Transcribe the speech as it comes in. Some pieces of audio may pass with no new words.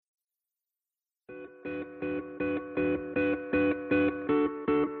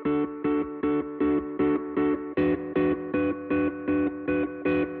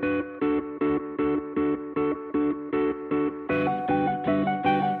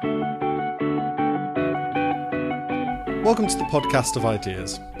Welcome to the Podcast of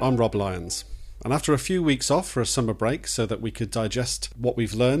Ideas. I'm Rob Lyons. And after a few weeks off for a summer break so that we could digest what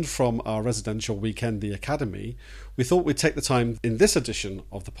we've learned from our residential weekend, the Academy, we thought we'd take the time in this edition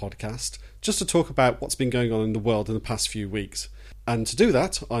of the podcast just to talk about what's been going on in the world in the past few weeks. And to do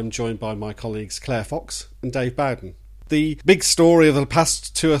that, I'm joined by my colleagues Claire Fox and Dave Bowden. The big story of the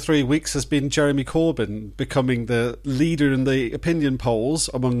past 2 or 3 weeks has been Jeremy Corbyn becoming the leader in the opinion polls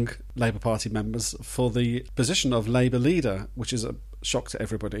among Labour Party members for the position of Labour leader, which is a shock to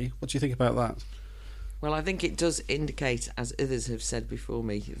everybody. What do you think about that? Well, I think it does indicate, as others have said before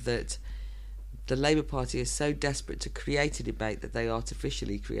me, that the Labour Party is so desperate to create a debate that they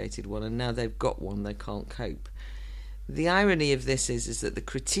artificially created one, and now they've got one, they can't cope. The irony of this is that the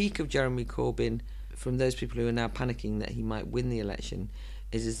critique of Jeremy Corbyn from those people who are now panicking that he might win the election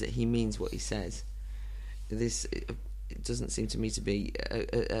is that he means what he says. This it doesn't seem to me to be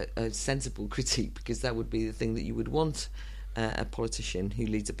a sensible critique, because that would be the thing that you would want a politician who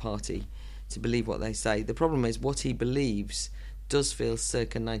leads a party to believe what they say. The problem is what he believes does feel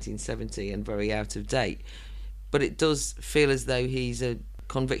circa 1970 and very out of date, but it does feel as though he's a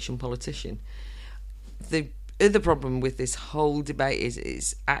conviction politician. The other problem with this whole debate is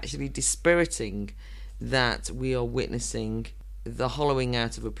it's actually dispiriting that we are witnessing the hollowing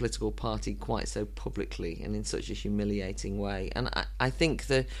out of a political party quite so publicly and in such a humiliating way. And I think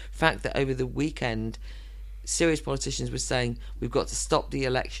the fact that over the weekend serious politicians were saying we've got to stop the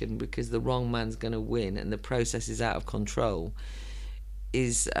election because the wrong man's going to win and the process is out of control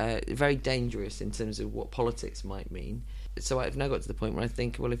is very dangerous in terms of what politics might mean. So I've now got to the point where I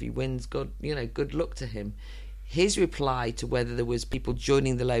think, well, if he wins, good luck to him. His reply to whether there was people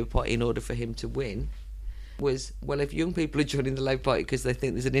joining the Labour Party in order for him to win was, well, if young people are joining the Labour Party because they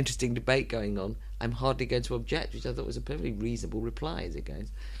think there's an interesting debate going on, I'm hardly going to object, which I thought was a perfectly reasonable reply as it goes.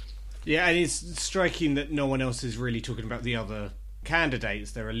 Yeah, and it's striking that no one else is really talking about the other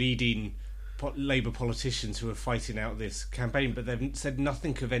candidates. There are leading Labour politicians who are fighting out this campaign, but they've said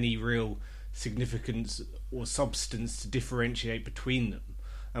nothing of any real significance or substance to differentiate between them.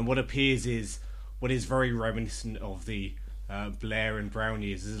 And what appears is what is very reminiscent of the Blair and Brown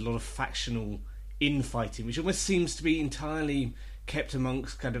years. There's a lot of factional infighting, which almost seems to be entirely kept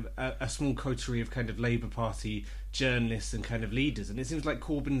amongst kind of a small coterie of kind of Labour Party journalists and kind of leaders. And it seems like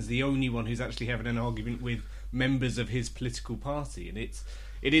Corbyn's the only one who's actually having an argument with members of his political party. And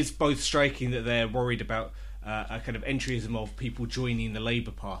it is both striking that they're worried about a kind of entryism of people joining the Labour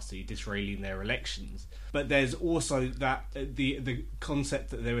Party, disrailing their elections. But there's also that the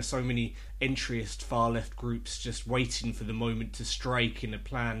concept that there are so many entryist far-left groups just waiting for the moment to strike in a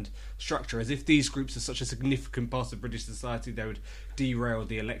planned structure, as if these groups are such a significant part of British society they would derail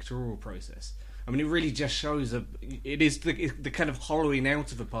the electoral process. I mean, it really just shows it is the kind of hollowing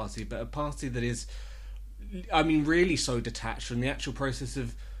out of a party, but a party that is, I mean, really so detached from the actual process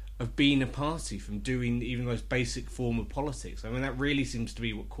of being a party, from doing even the most basic form of politics. I mean, that really seems to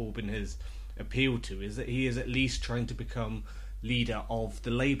be what Corbyn has appealed to, is that he is at least trying to become leader of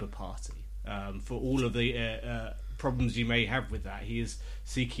the Labour Party. For all of the problems you may have with that, he is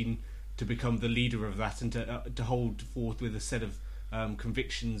seeking to become the leader of that and to hold forth with a set of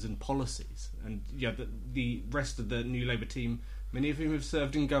convictions and policies. And yeah, the rest of the New Labour team, many of whom have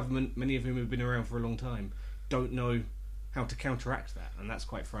served in government, many of whom have been around for a long time, don't know how to counteract that, and that's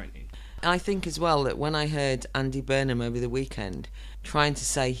quite frightening. I think as well that when I heard Andy Burnham over the weekend trying to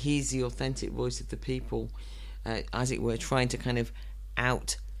say he's the authentic voice of the people, as it were, trying to kind of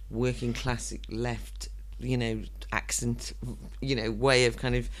out working class left, accent, way of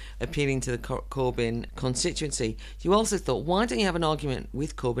kind of appealing to the Corbyn constituency, you also thought, why don't you have an argument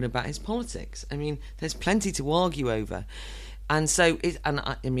with Corbyn about his politics? I mean, there's plenty to argue over. And so,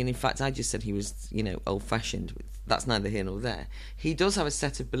 in fact, I just said he was, old-fashioned. That's neither here nor there. He does have a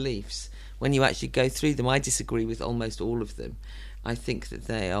set of beliefs. When you actually go through them, I disagree with almost all of them. I think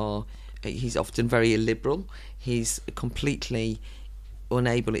that he's often very illiberal. He's completely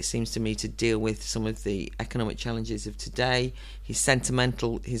unable, it seems to me, to deal with some of the economic challenges of today. He's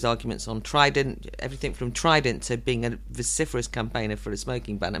sentimental. His arguments on Trident, everything from Trident to being a vociferous campaigner for a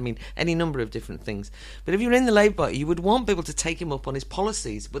smoking ban. I mean, any number of different things. But if you're in the Labour Party, you would want people to take him up on his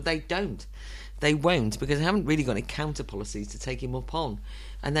policies, but they don't. They won't, because they haven't really got any counter policies to take him up on.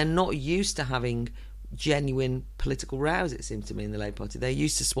 And they're not used to having genuine political rows, it seems to me, in the Labour Party. They're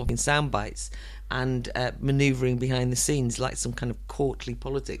used to swapping sound bites and manoeuvring behind the scenes like some kind of courtly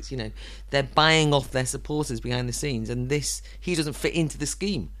politics. They're buying off their supporters behind the scenes, and he doesn't fit into the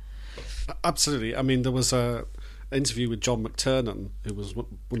scheme. Absolutely. I mean, there was an interview with John McTernan, who was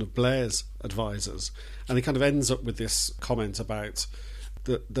one of Blair's advisors, and he kind of ends up with this comment about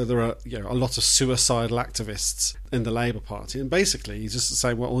that there are a lot of suicidal activists in the Labour Party, and basically he's just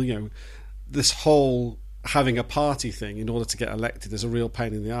saying, well, this whole having a party thing in order to get elected is a real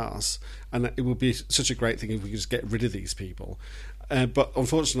pain in the arse, and it would be such a great thing if we could just get rid of these people. But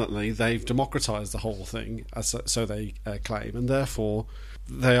unfortunately, they've democratised the whole thing, so they claim, and therefore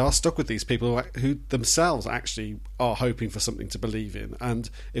they are stuck with these people who themselves actually are hoping for something to believe in. And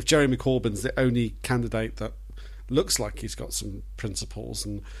if Jeremy Corbyn's the only candidate that looks like he's got some principles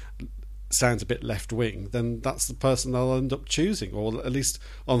and sounds a bit left-wing, then that's the person they'll end up choosing, or at least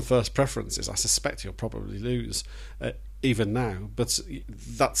on first preferences. I suspect he'll probably lose even now, but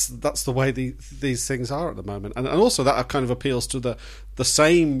that's the way these things are at the moment. And also that kind of appeals to the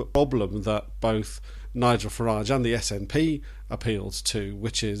same problem that both Nigel Farage and the SNP appealed to,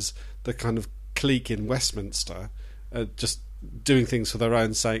 which is the kind of clique in Westminster just doing things for their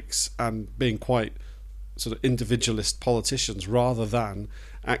own sakes and being quite sort of individualist politicians rather than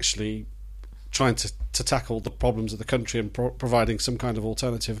actually trying to tackle the problems of the country and providing some kind of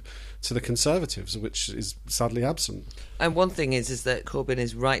alternative to the Conservatives, which is sadly absent. And one thing is that Corbyn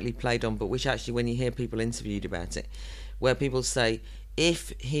is rightly played on, but which actually, when you hear people interviewed about it, where people say,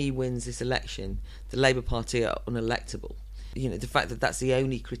 if he wins this election, the Labour Party are unelectable. The fact that that's the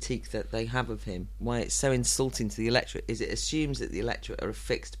only critique that they have of him, why it's so insulting to the electorate, is it assumes that the electorate are a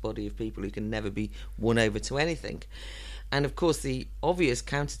fixed body of people who can never be won over to anything. And of course, the obvious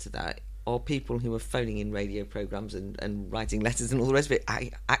counter to that are people who are phoning in radio programmes and writing letters and all the rest of it,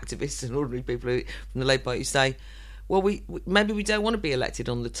 activists and ordinary people from the Labour Party who say, well, maybe we don't want to be elected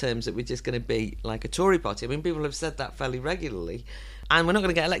on the terms that we're just going to be like a Tory party. I mean, people have said that fairly regularly, and we're not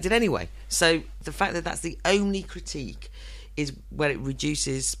going to get elected anyway. So the fact that that's the only critique is where it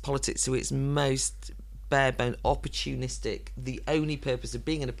reduces politics to its most bare-bone, opportunistic. The only purpose of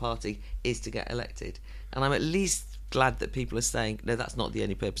being in a party is to get elected. And I'm at least glad that people are saying, no, that's not the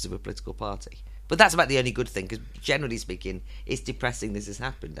only purpose of a political party. But that's about the only good thing, because generally speaking, it's depressing this has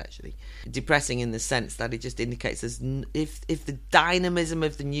happened, actually. Depressing in the sense that it just indicates if the dynamism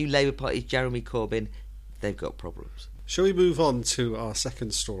of the new Labour Party is Jeremy Corbyn, they've got problems. Shall we move on to our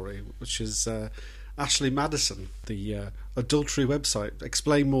second story, which is Ashley Madison, the adultery website.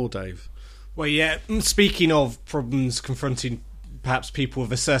 Explain more, Dave. Well, yeah, speaking of problems confronting perhaps people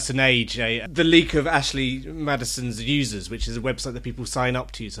of a certain age, the leak of Ashley Madison's users, which is a website that people sign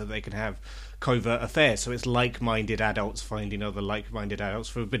up to so they can have covert affairs. So it's like-minded adults finding other like-minded adults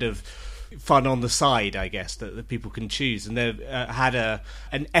for a bit of fun on the side, I guess, that people can choose. And they've had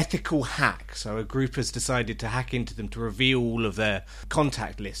an ethical hack. So a group has decided to hack into them to reveal all of their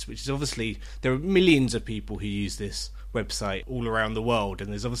contact lists, which is obviously, there are millions of people who use this website all around the world,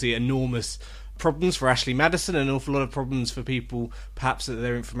 and there's obviously enormous problems for Ashley Madison and an awful lot of problems for people perhaps that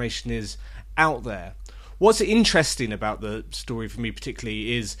their information is out there. What's interesting about the story for me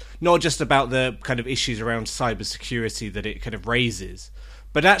particularly is not just about the kind of issues around cybersecurity that it kind of raises,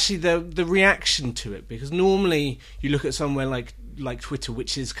 but actually the reaction to it, because normally you look at somewhere like Twitter,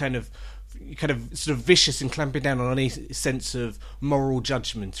 which is kind of sort of vicious and clamping down on any sense of moral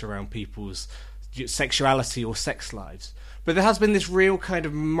judgment around people's sexuality or sex lives. But there has been this real kind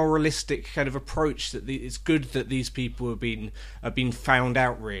of moralistic kind of approach that it's good that these people have been found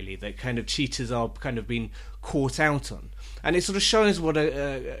out, really, that kind of cheaters are kind of being caught out on. And it sort of shows what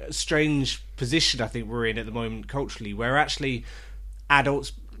a strange position I think we're in at the moment culturally, where actually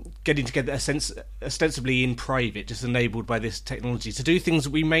adults getting together ostensibly in private, just enabled by this technology, to do things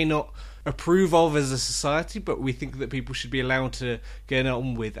that we may not approve of as a society, but we think that people should be allowed to get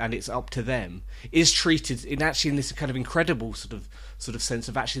on with, and it's up to them, is treated in this kind of incredible sort of sense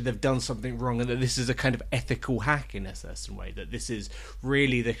of actually they've done something wrong, and that this is a kind of ethical hack in a certain way, that this is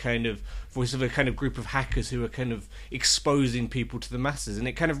really the kind of voice of a kind of group of hackers who are kind of exposing people to the masses. And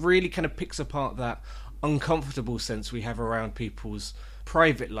it kind of really kind of picks apart that uncomfortable sense we have around people's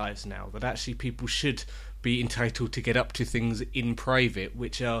private lives now, that actually people should be entitled to get up to things in private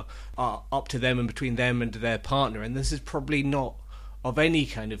which are up to them and between them and their partner. And this is probably not of any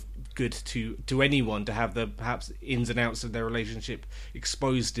kind of good to anyone, to have the perhaps ins and outs of their relationship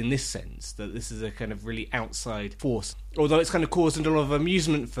exposed in this sense, that this is a kind of really outside force. Although it's kind of caused a lot of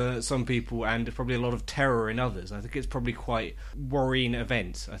amusement for some people and probably a lot of terror in others, I think it's probably quite worrying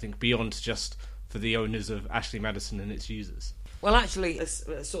event, I think, beyond just for the owners of Ashley Madison and its users. Well, actually, a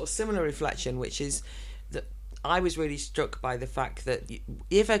sort of similar reflection, which is that I was really struck by the fact that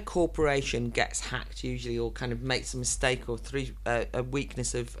if a corporation gets hacked, usually, or kind of makes a mistake, or through a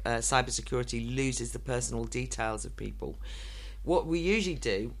weakness of cybersecurity loses the personal details of people, what we usually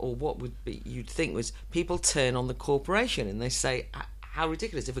do, or what would be you'd think, was people turn on the corporation and they say, how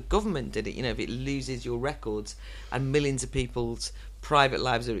ridiculous. If a government did it, if it loses your records and millions of people's private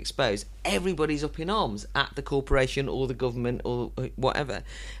lives are exposed, everybody's up in arms at the corporation or the government or whatever.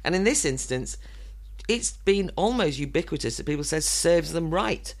 And in this instance, it's been almost ubiquitous that people say serves them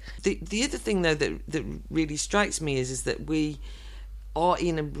right. The other thing, though, that really strikes me is that we are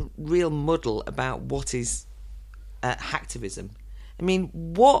in a real muddle about what is hacktivism. I mean,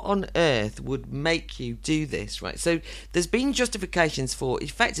 what on earth would make you do this, right? So there's been justifications for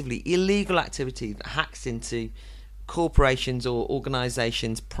effectively illegal activity that hacks into corporations or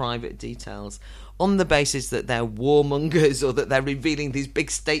organisations' private details on the basis that they're warmongers or that they're revealing these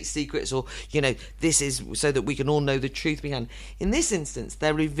big state secrets, or, this is so that we can all know the truth behind. In this instance,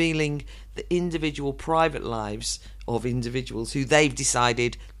 they're revealing the individual private lives of individuals who they've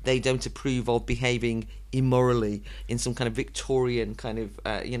decided they don't approve of behaving immorally in some kind of Victorian kind of,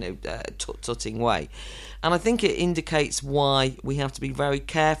 tut-tutting way. And I think it indicates why we have to be very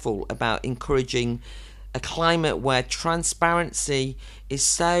careful about encouraging a climate where transparency is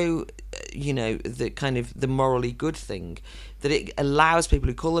so, the morally good thing, that it allows people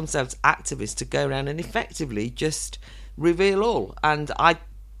who call themselves activists to go around and effectively just reveal all. And I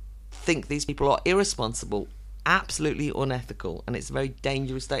think these people are irresponsible, absolutely unethical, and it's a very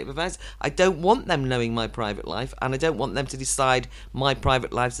dangerous state of affairs. I don't want them knowing my private life, and I don't want them to decide my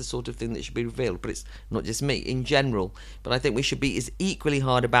private life's the sort of thing that should be revealed. But it's not just me, in general. But I think we should be as equally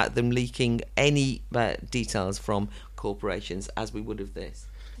hard about them leaking any details from corporations as we would of this.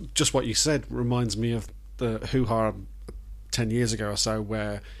 Just what you said reminds me of the hoo-ha 10 years ago or so,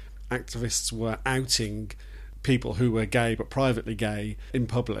 where activists were outing people who were gay but privately gay in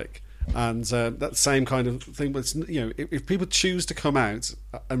public. And that same kind of thing. But if people choose to come out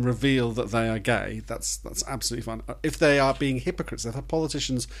and reveal that they are gay, that's absolutely fine. If they are being hypocrites, if they're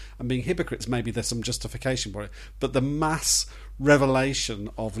politicians and being hypocrites, maybe there's some justification for it. But the mass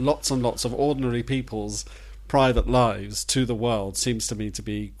revelation of lots and lots of ordinary people's private lives to the world seems to me to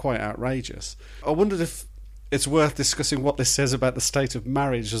be quite outrageous. I wondered if it's worth discussing what this says about the state of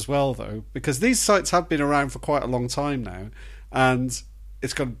marriage as well, though, because these sites have been around for quite a long time now, and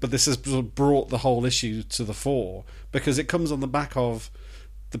but this has brought the whole issue to the fore, because it comes on the back of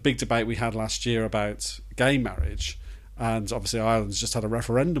the big debate we had last year about gay marriage, and obviously Ireland's just had a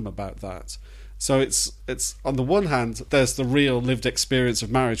referendum about that. So it's on the one hand, there's the real lived experience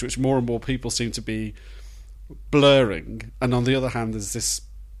of marriage, which more and more people seem to be blurring, and on the other hand, there's this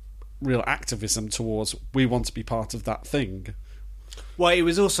real activism towards we want to be part of that thing. Well, it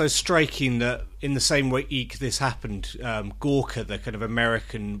was also striking that in the same week this happened, Gawker, the kind of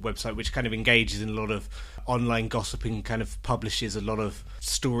American website which kind of engages in a lot of online gossiping, kind of publishes a lot of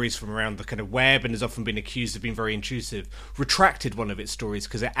stories from around the kind of web and has often been accused of being very intrusive, retracted one of its stories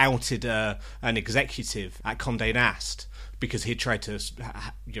because it outed an executive at Condé Nast because he tried to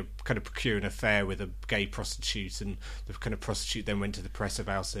kind of procure an affair with a gay prostitute, and the kind of prostitute then went to the press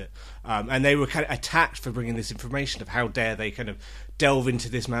about it. And they were kind of attacked for bringing this information of how dare they kind of delve into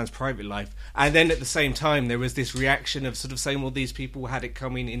this man's private life. And then at the same time, there was this reaction of sort of saying, well, these people had it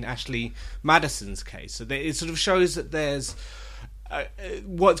coming in Ashley Madison's case. So it sort of shows that there's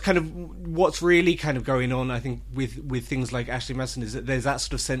what's really kind of going on, I think, with things like Ashley Madison, is that there's that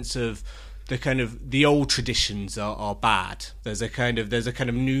sort of sense of the old traditions are bad. There's a kind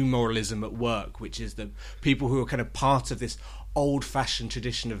of new moralism at work, which is that people who are kind of part of this old-fashioned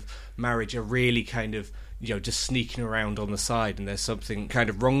tradition of marriage are really kind of just sneaking around on the side, and there's something kind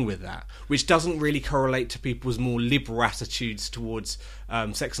of wrong with that, which doesn't really correlate to people's more liberal attitudes towards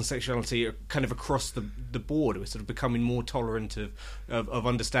sex and sexuality kind of across the board. We're sort of becoming more tolerant of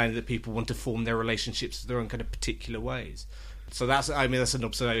understanding that people want to form their relationships in their own kind of particular ways. So that's an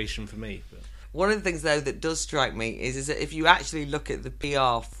observation for me. But one of the things, though, that does strike me is that if you actually look at the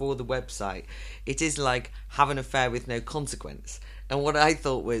PR for the website, it is like have an affair with no consequence. And what I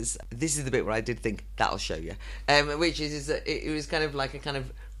thought was, this is the bit where I did think, that'll show you, which is that it was kind of like a kind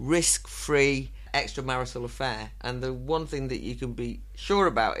of risk-free extramarital affair. And the one thing that you can be sure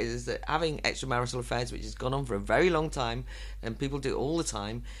about is that having extramarital affairs, which has gone on for a very long time, and people do it all the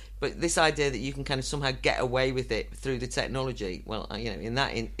time, but this idea that you can kind of somehow get away with it through the technology, well,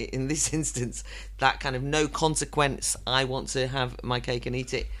 in this instance, that kind of no consequence, I want to have my cake and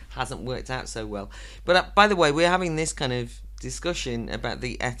eat it, hasn't worked out so well. But by the way, we're having this kind of discussion about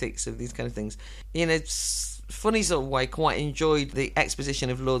the ethics of these kind of things. Funny sort of way, quite enjoyed the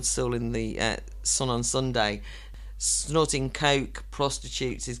exposition of Lord Sewell in the Sun on Sunday. Snorting coke,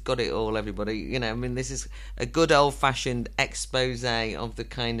 prostitutes, he's got it all, everybody. This is a good old-fashioned expose of the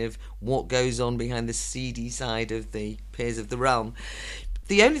kind of what goes on behind the seedy side of the Peers of the Realm.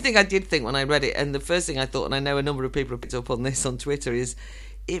 The only thing I did think when I read it, and the first thing I thought, and I know a number of people have picked up on this on Twitter, is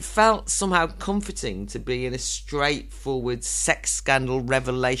it felt somehow comforting to be in a straightforward sex scandal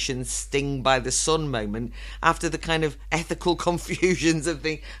revelation sting by the sun moment after the kind of ethical confusions of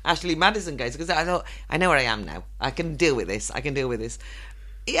the Ashley Madison case, because I thought, I know where I am now. I can deal with this.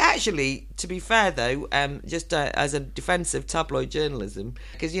 It actually, to be fair though, just as a defence of tabloid journalism,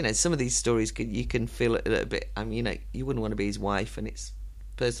 because, you know, some of these stories you can feel a little bit, I mean, you know, you wouldn't want to be his wife and it's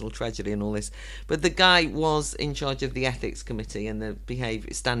personal tragedy and all this, but the guy was in charge of the ethics committee and the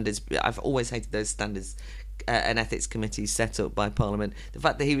behaviour standards. I've always hated those standards and ethics committees set up by Parliament. The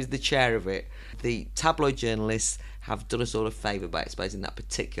fact that he was the chair of it, the tabloid journalists have done us all a favour by exposing that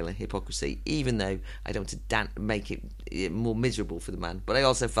particular hypocrisy, even though I don't want to make it more miserable for the man, but I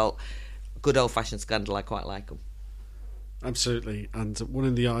also felt good old-fashioned scandal. I quite like them. Absolutely, and one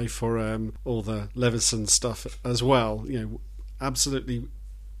in the eye for all the Leveson stuff as well. You know, absolutely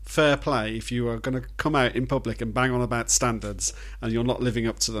fair play if you are going to come out in public and bang on about standards and you're not living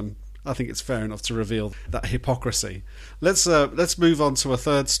up to them. I think it's fair enough to reveal that hypocrisy. Let's move on to a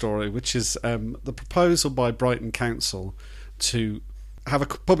third story, which is the proposal by Brighton Council to have a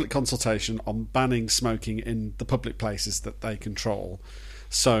public consultation on banning smoking in the public places that they control.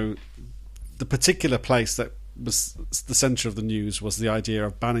 So the particular place that was the centre of the news was the idea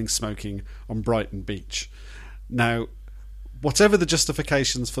of banning smoking on Brighton Beach. Now, whatever the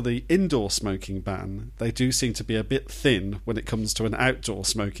justifications for the indoor smoking ban, they do seem to be a bit thin when it comes to an outdoor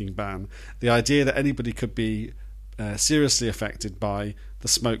smoking ban. The idea that anybody could be seriously affected by the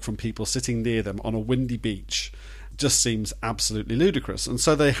smoke from people sitting near them on a windy beach just seems absolutely ludicrous. And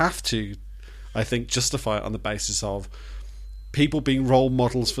so they have to, I think, justify it on the basis of people being role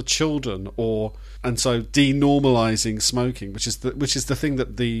models for children, and so denormalising smoking, which is the thing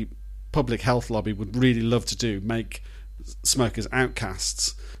that the public health lobby would really love to do, make smokers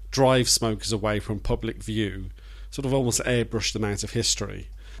outcasts, drive smokers away from public view, sort of almost airbrush them out of history.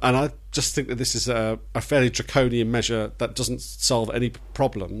 And I just think that this is a fairly draconian measure that doesn't solve any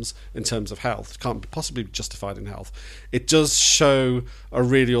problems in terms of health. It can't possibly be justified in health. It does show a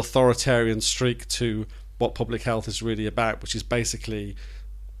really authoritarian streak to what public health is really about, which is basically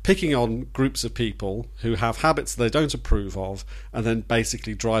picking on groups of people who have habits they don't approve of and then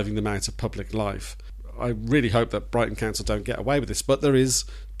basically driving them out of public life. I really hope that Brighton Council don't get away with this, but there is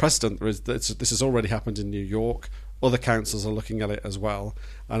precedent. This has already happened in New York. Other councils are looking at it as well,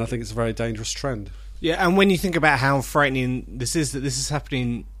 and I think it's a very dangerous trend. Yeah, and when you think about how frightening this is, that this is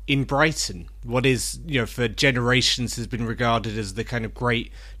happening in Brighton, what is, you know, for generations has been regarded as the kind of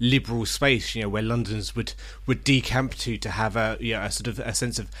great liberal space, you know, where Londoners would decamp to have a sort of a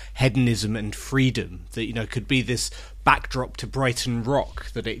sense of hedonism and freedom that, you know, could be this backdrop to Brighton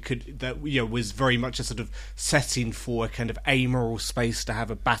Rock, was very much a sort of setting for a kind of amoral space to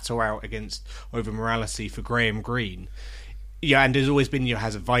have a battle out against over morality for Graham Greene. Yeah, and there's always been, you know,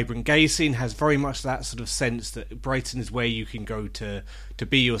 has a vibrant gay scene, has very much that sort of sense that Brighton is where you can go to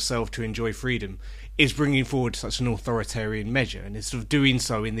be yourself, to enjoy freedom, is bringing forward such an authoritarian measure, and it's sort of doing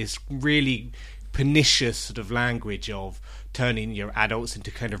so in this really pernicious sort of language of turning, you know, adults into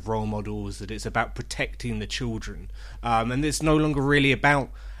kind of role models, that it's about protecting the children, and it's no longer really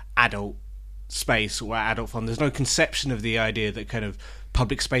about adult space or adult fun. There's no conception of the idea that kind of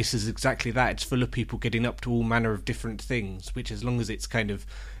public space is exactly that. It's full of people getting up to all manner of different things, which, as long as it's kind of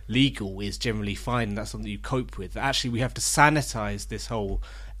legal, is generally fine, and that's something you cope with. Actually, we have to sanitize this whole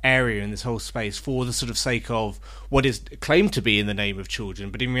area and this whole space for the sort of sake of what is claimed to be in the name of children,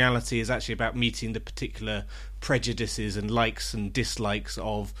 but in reality is actually about meeting the particular prejudices and likes and dislikes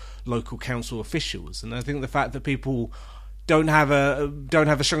of local council officials. And I think the fact that people don't have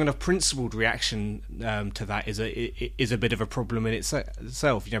a strong enough principled reaction to that is a bit of a problem in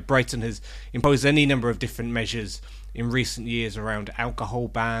itself. You know, Brighton has imposed any number of different measures in recent years around alcohol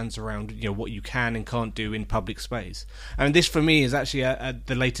bans, around, you know, what you can and can't do in public space. And this, for me, is actually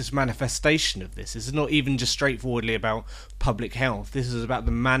the latest manifestation of this. This is not even just straightforwardly about public health. This is about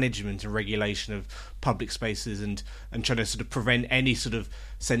the management and regulation of public spaces and trying to sort of prevent any sort of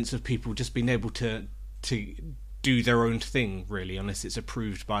sense of people just being able to do their own thing, really, unless it's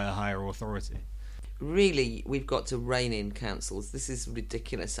approved by a higher authority. Really, we've got to rein in councils. This is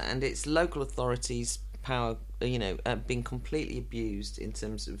ridiculous, and it's local authorities' power, you know, being completely abused in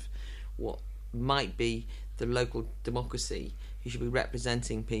terms of what might be the local democracy, who should be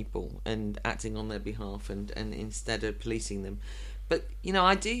representing people and acting on their behalf, and instead of policing them. But, you know,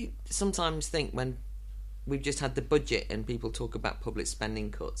 I do sometimes think when we've just had the budget and people talk about public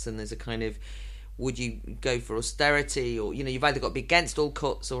spending cuts, and there's a kind of, would you go for austerity, or, you know, you've either got to be against all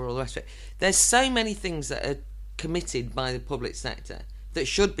cuts or all the rest of it. There's so many things that are committed by the public sector that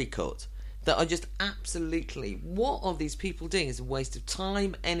should be cut, that are just absolutely, what are these people doing? It's a waste of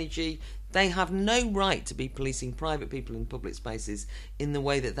time, energy. They have no right to be policing private people in public spaces in the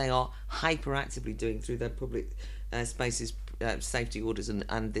way that they are hyperactively doing through their public spaces safety orders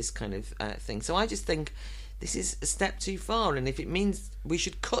and this kind of thing. So I just think this is a step too far, and if it means we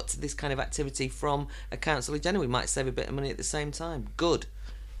should cut this kind of activity from a council agenda, we might save a bit of money at the same time. Good.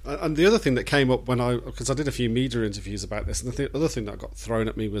 And the other thing that came up because I did a few media interviews about this, and the other thing that got thrown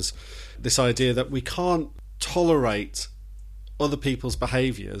at me was this idea that we can't tolerate other people's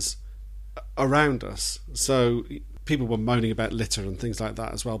behaviours around us. So people were moaning about litter and things like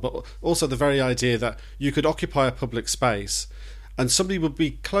that as well, but also the very idea that you could occupy a public space and somebody would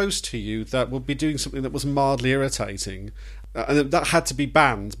be close to you that would be doing something that was mildly irritating, and that had to be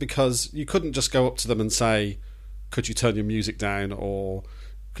banned because you couldn't just go up to them and say, could you turn your music down, or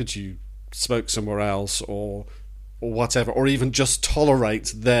could you smoke somewhere else, or whatever, or even just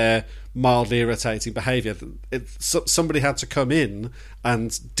tolerate their mildly irritating behaviour. Somebody had to come in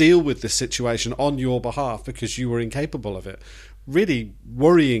and deal with this situation on your behalf because you were incapable of it. Really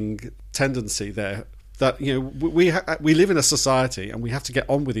worrying tendency there. That, you know, we live in a society and we have to get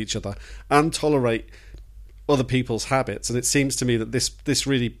on with each other and tolerate other people's habits, and it seems to me that this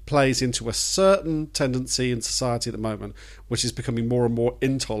really plays into a certain tendency in society at the moment, which is becoming more and more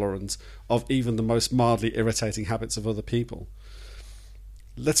intolerant of even the most mildly irritating habits of other people.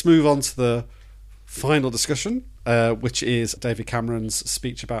 Let's move on to the final discussion, which is David Cameron's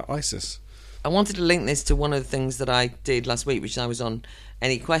speech about ISIS. I wanted to link this to one of the things that I did last week, which I was on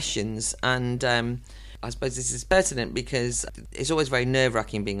Any Questions, and I suppose this is pertinent because it's always very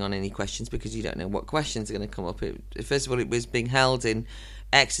nerve-wracking being on Any Questions because you don't know what questions are going to come up. First of all, it was being held in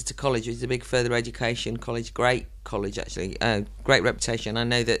Exeter College, which is a big further education college, great college actually, great reputation. I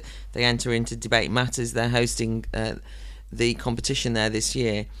know that they enter into Debate Matters. They're hosting the competition there this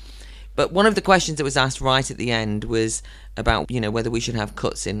year. But one of the questions that was asked right at the end was about, you know, whether we should have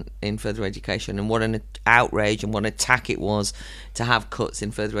cuts in further education, and what an outrage and what an attack it was to have cuts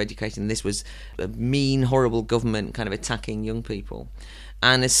in further education. This was a mean, horrible government kind of attacking young people.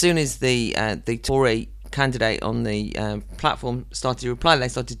 And as soon as the Tory candidate on the platform started to reply, they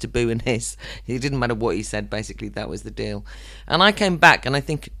started to boo and hiss. It didn't matter what he said, basically that was the deal. And I came back, and I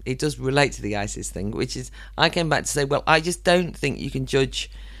think it does relate to the ISIS thing, which is I came back to say, well, I just don't think you can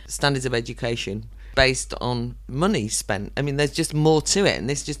judge standards of education based on money spent. I mean, there's just more to it, and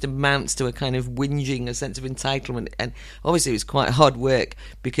this just amounts to a kind of whinging, a sense of entitlement. And obviously it was quite hard work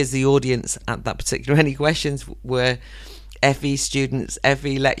because the audience at that particular Any Questions were FE students,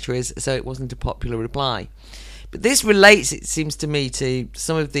 FE lecturers, so it wasn't a popular reply. But this relates, it seems to me, to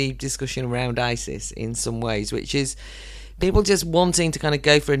some of the discussion around ISIS in some ways, which is people just wanting to kind of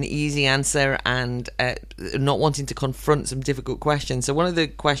go for an easy answer and not wanting to confront some difficult questions. So one of the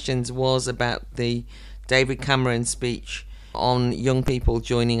questions was about the David Cameron speech on young people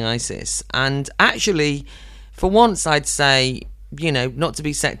joining ISIS. And actually, for once, I'd say, you know, not to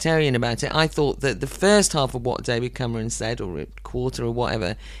be sectarian about it, I thought that the first half of what David Cameron said, or a quarter or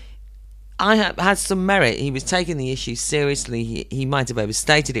whatever, I had some merit. He was taking the issue seriously. He might have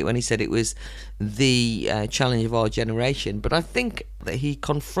overstated it when he said it was the challenge of our generation, but I think that he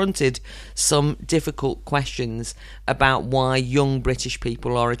confronted some difficult questions about why young British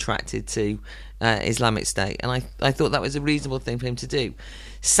people are attracted to Islamic State, and I thought that was a reasonable thing for him to do.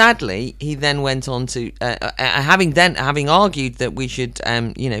 Sadly, he then went on to, having argued that we should,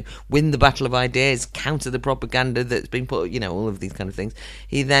 win the battle of ideas, counter the propaganda that's been put, all of these kind of things.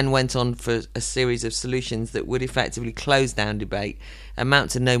 He then went on for a series of solutions that would effectively close down debate,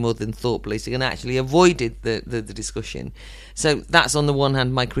 amount to no more than thought policing, and actually avoided the discussion. So that's on the one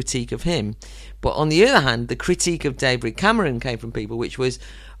hand my critique of him. But on the other hand, the critique of David Cameron came from people, which was,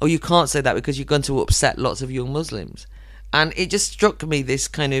 oh, you can't say that because you're going to upset lots of young Muslims. And it just struck me, this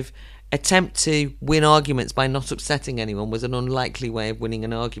kind of attempt to win arguments by not upsetting anyone was an unlikely way of winning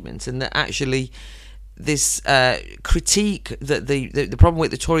an argument, and that actually this critique that the problem with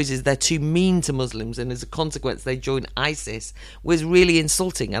the Tories is they're too mean to Muslims, and as a consequence they join ISIS, was really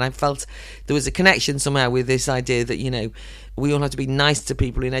insulting. And I felt there was a connection somehow with this idea that, we all have to be nice to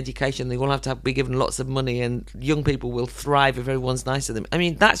people in education, they all have to be given lots of money, and young people will thrive if everyone's nice to them. I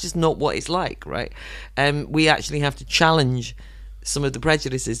mean, that's just not what it's like, right? We actually have to challenge some of the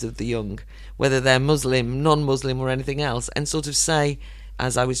prejudices of the young, whether they're Muslim, non-Muslim or anything else, and sort of say,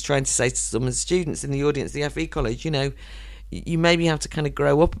 as I was trying to say to some of the students in the audience, the FE College, you maybe have to kind of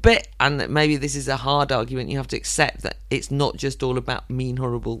grow up a bit, and that maybe this is a hard argument. You have to accept that it's not just all about mean,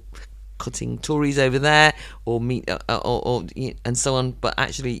 horrible cutting Tories over there, or meet, or and so on, but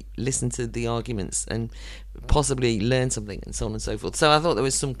actually listen to the arguments and possibly learn something, and so on and so forth. So I thought there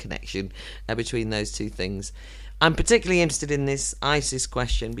was some connection between those two things. I'm particularly interested in this ISIS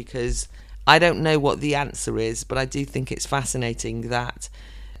question because I don't know what the answer is, but I do think it's fascinating that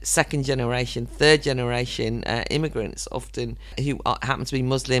second generation, third generation immigrants, often who happen to be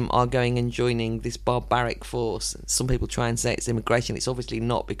Muslim, are going and joining this barbaric force. Some people try and say it's immigration. It's obviously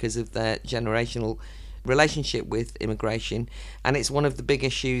not, because of their generational relationship with immigration, and it's one of the big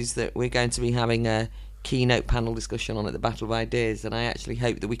issues that we're going to be having a keynote panel discussion on at the Battle of Ideas. And I actually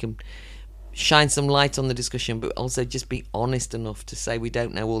hope that we can shine some light on the discussion, but also just be honest enough to say we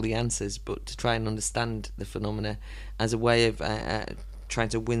don't know all the answers, but to try and understand the phenomena as a way of trying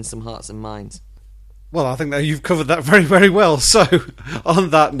to win some hearts and minds. Well, I think that you've covered that very, very well. So, on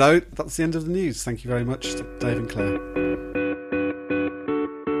that note, that's the end of the news. Thank you very much, Dave and Claire.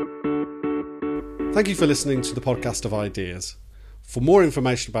 Thank you for listening to the Podcast of Ideas. For more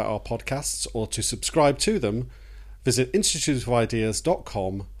information about our podcasts or to subscribe to them, visit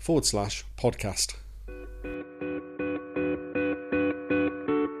instituteofideas.com/podcast.